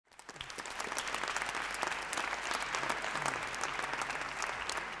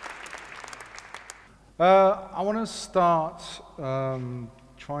I want to start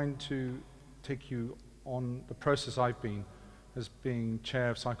trying to take you on the process I've been as being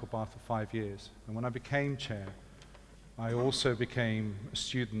chair of TEDxBath for 5 years. And when I became chair, I also became a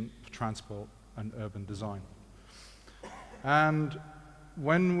student of transport and urban design. And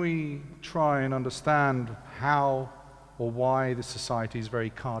when we try and understand how or why the society is very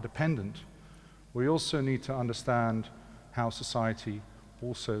car dependent, we also need to understand how society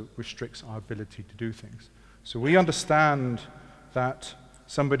also restricts our ability to do things. So we understand that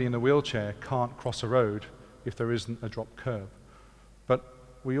somebody in a wheelchair can't cross a road if there isn't a drop curb. But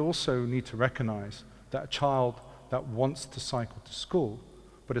we also need to recognize that a child that wants to cycle to school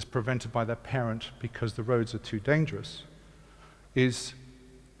but is prevented by their parent because the roads are too dangerous is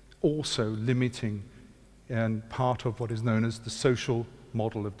also limiting and part of what is known as the social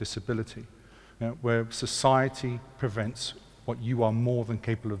model of disability, where society prevents what you are more than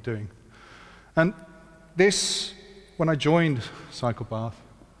capable of doing. And this, when I joined TEDxBath,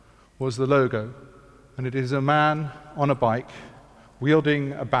 was the logo. And it is a man on a bike,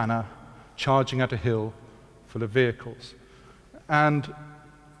 wielding a banner, charging at a hill full of vehicles. And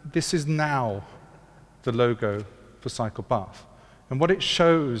this is now the logo for TEDxBath. And what it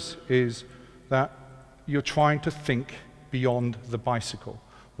shows is that you're trying to think beyond the bicycle.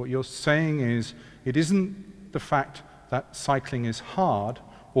 What you're saying is, it isn't the fact that cycling is hard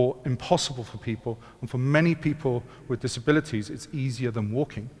or impossible for people, and for many people with disabilities, it's easier than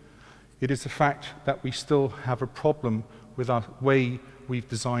walking. It is the fact that we still have a problem with our way we've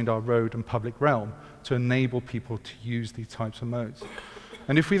designed our road and public realm to enable people to use these types of modes.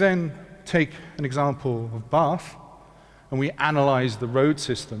 And if we then take an example of Bath, and we analyze the road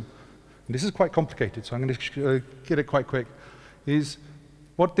system, and this is quite complicated, so I'm going to get it quite quick, is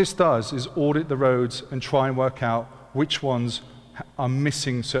what this does is audit the roads and try and work out which ones are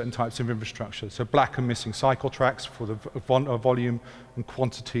missing certain types of infrastructure. So black are missing cycle tracks for the volume and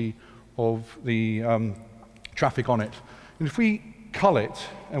quantity of the traffic on it. And if we cull it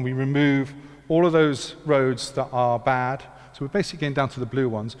and we remove all of those roads that are bad, so we're basically getting down to the blue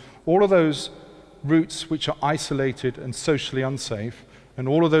ones, all of those routes which are isolated and socially unsafe, and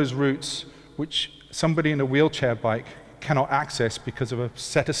all of those routes which somebody in a wheelchair bike cannot access because of a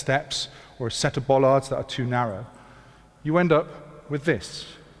set of steps or a set of bollards that are too narrow, you end up with this.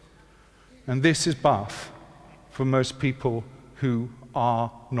 And this is Bath for most people who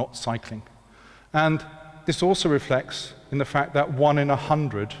are not cycling. And this also reflects in the fact that 1 in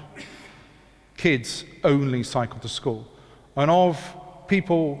 100 kids only cycle to school. And of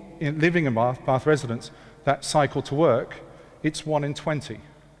people living in Bath residents that cycle to work, it's 1 in 20.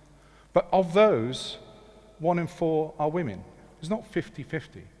 But of those, 1 in 4 are women. It's not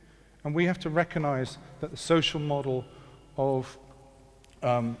 50-50. And we have to recognize that the social model of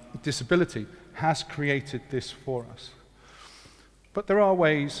disability has created this for us. But there are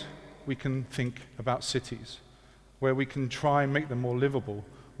ways we can think about cities, where we can try and make them more livable,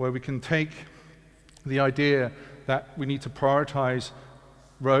 where we can take the idea that we need to prioritize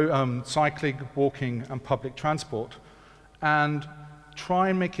cycling, walking, and public transport, and try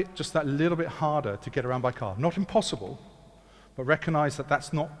and make it just that little bit harder to get around by car. Not impossible, but recognize that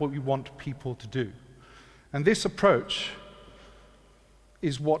that's not what we want people to do. And this approach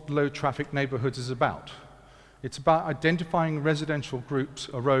is what low traffic neighborhoods is about. It's about identifying residential groups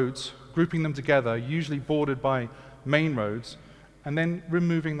or roads, grouping them together, usually bordered by main roads, and then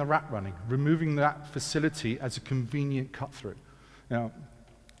removing the rat running, removing that facility as a convenient cut-through. Now,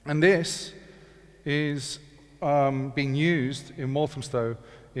 and this is being used in Walthamstow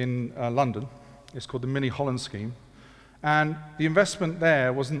in London. It's called the Mini Holland scheme. And the investment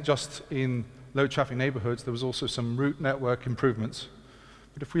there wasn't just in low traffic neighborhoods, there was also some route network improvements.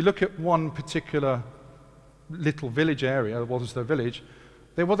 But if we look at one particular little village area, the Walthamstow village,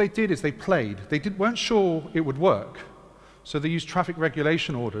 what they did is they played. They weren't sure it would work, so they used traffic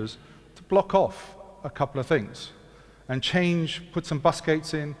regulation orders to block off a couple of things and put some bus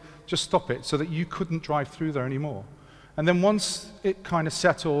gates in, just stop it so that you couldn't drive through there anymore. And then once it kind of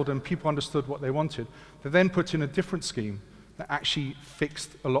settled and people understood what they wanted, they then put in a different scheme that actually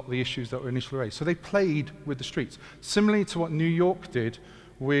fixed a lot of the issues that were initially raised. So they played with the streets, similarly to what New York did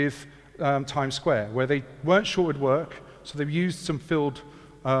with Times Square, where they weren't sure it would work, so they used some filled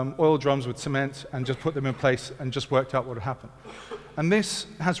oil drums with cement and just put them in place and just worked out what would happen. And this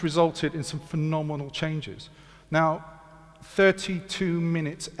has resulted in some phenomenal changes. Now, 32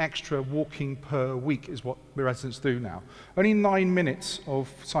 minutes extra walking per week is what the residents do now. Only 9 minutes of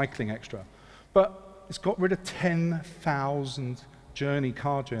cycling extra. But it's got rid of 10,000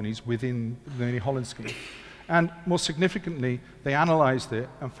 car journeys within the Mini Holland scheme. And more significantly, they analyzed it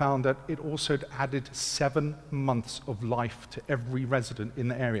and found that it also added 7 months of life to every resident in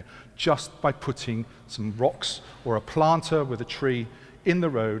the area, just by putting some rocks or a planter with a tree in the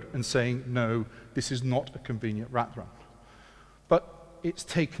road and saying, no, this is not a convenient rat run. But it's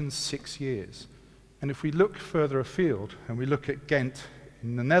taken 6 years. And if we look further afield, and we look at Ghent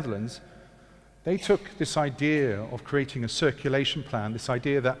in the Netherlands, they took this idea of creating a circulation plan, this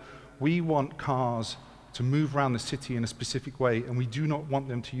idea that we want cars to move around the city in a specific way, and we do not want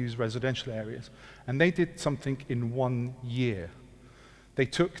them to use residential areas. And they did something in 1 year. They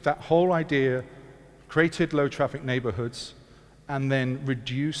took that whole idea, created low traffic neighborhoods, and then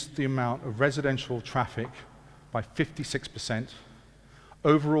reduced the amount of residential traffic by 56%.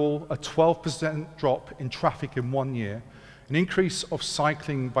 Overall, a 12% drop in traffic in 1 year, an increase of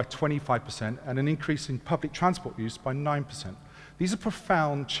cycling by 25%, and an increase in public transport use by 9%. These are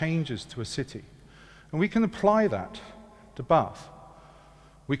profound changes to a city. And we can apply that to Bath.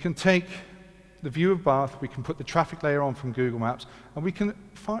 We can take the view of Bath, we can put the traffic layer on from Google Maps, and we can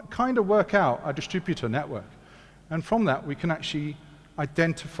kind of work out a distributor network. And from that, we can actually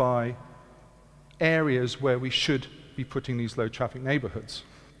identify areas where we should be putting these low traffic neighborhoods.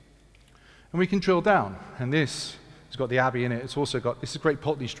 And we can drill down, and this has got the Abbey in it. It's also got, this is Great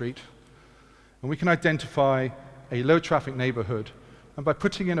Pulteney Street. And we can identify a low traffic neighborhood, and by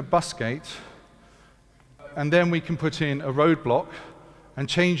putting in a bus gate, and then we can put in a roadblock and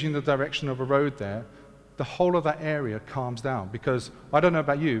changing the direction of a road there, the whole of that area calms down. Because I don't know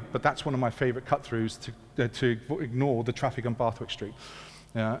about you, but that's one of my favorite cut-throughs to ignore the traffic on Bathwick Street.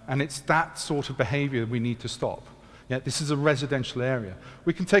 And it's that sort of behavior we need to stop. This is a residential area.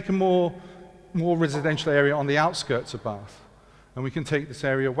 We can take a more residential area on the outskirts of Bath, and we can take this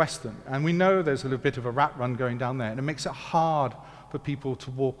area western. And we know there's a little bit of a rat run going down there, and it makes it hard for people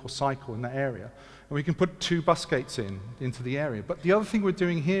to walk or cycle in that area. And we can put 2 bus gates into the area. But the other thing we're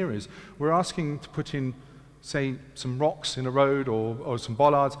doing here is we're asking to put in, say, some rocks in a road or some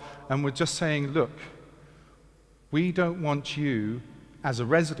bollards, and we're just saying, look, we don't want you as a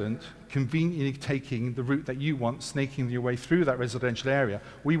resident conveniently taking the route that you want, snaking your way through that residential area.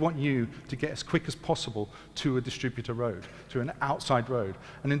 We want you to get as quick as possible to a distributor road, to an outside road.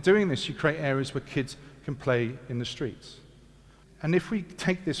 And in doing this, you create areas where kids can play in the streets. And if we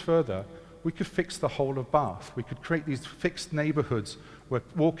take this further, we could fix the whole of Bath. We could create these fixed neighborhoods where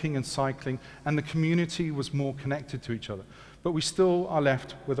walking and cycling and the community was more connected to each other. But we still are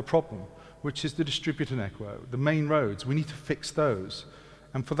left with a problem, which is the distributor network, the main roads. We need to fix those.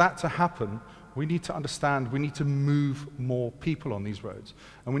 And for that to happen, we need to understand we need to move more people on these roads.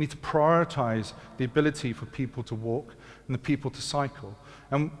 And we need to prioritize the ability for people to walk and the people to cycle.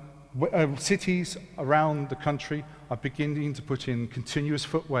 And cities around the country are beginning to put in continuous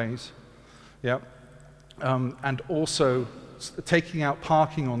footways, and also taking out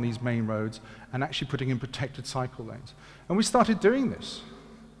parking on these main roads and actually putting in protected cycle lanes. And we started doing this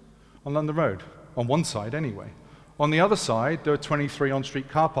on London Road, on one side anyway. On the other side, there are 23 on-street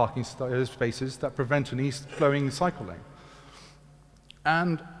car parking spaces that prevent an east-flowing cycle lane.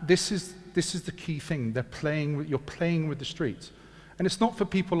 And this is the key thing. You're playing with the streets. And it's not for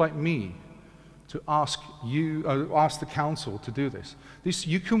people like me to ask the council to do this.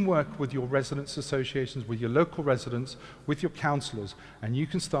 You can work with your residents' associations, with your local residents, with your councillors, and you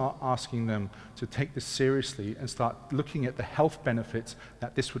can start asking them to take this seriously and start looking at the health benefits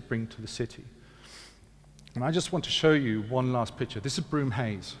that this would bring to the city. And I just want to show you one last picture. This is Broome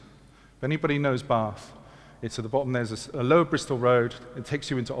Hayes. If anybody knows Bath, it's at the bottom. There's a Lower Bristol Road. It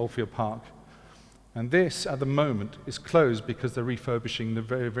takes you into Oldfield Park. And this, at the moment, is closed because they're refurbishing the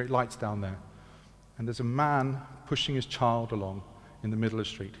very, very lights down there. And there's a man pushing his child along in the middle of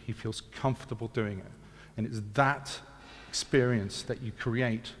the street. He feels comfortable doing it. And it's that experience that you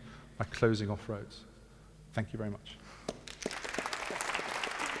create by closing off roads. Thank you very much.